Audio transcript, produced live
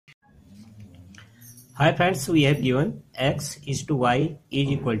Hi friends, we have given x is to y is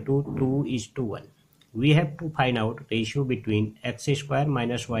equal to 2 is to 1. We have to find out ratio between x square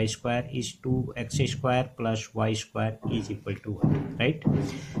minus y square is to x square plus y square is equal to 1, right?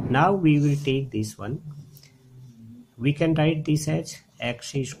 Now we will take this one. We can write this as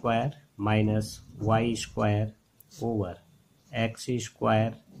x square minus y square over x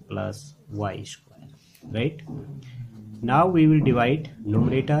square plus y square, right? Now we will divide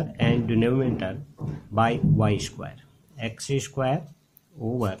numerator and denominator by y square. X square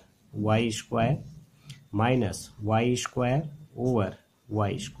over y square minus y square over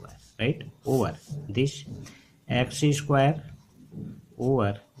y square, right? Over this x square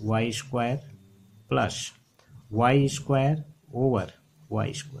over y square plus y square over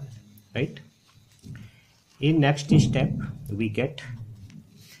y square, right? In next step we get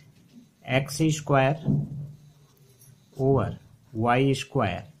x square over y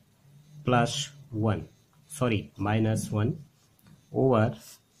square plus 1, sorry, minus 1 over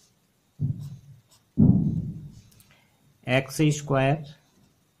x square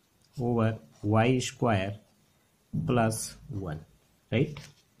over y square plus 1, right?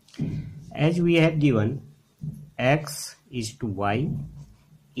 As we have given x is to y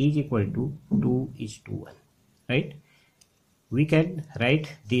is equal to 2 is to 1, right? We can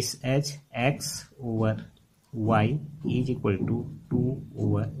write this as x over y is equal to 2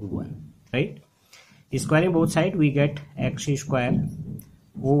 over 1, right? Squaring both sides we get x square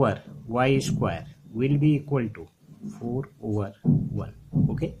over y square will be equal to 4 over 1.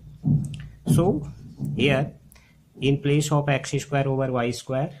 Okay, so here in place of x square over y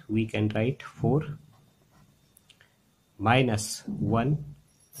square we can write 4 minus 1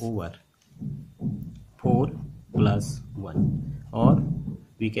 over 4 plus 1, or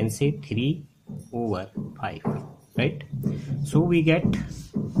we can say 3 over 5, right? So we get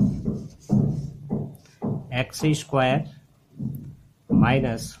x square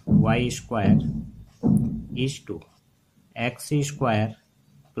minus y square is to x square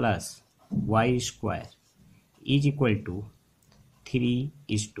plus y square is equal to 3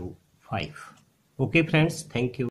 is to 5. Okay friends, thank you.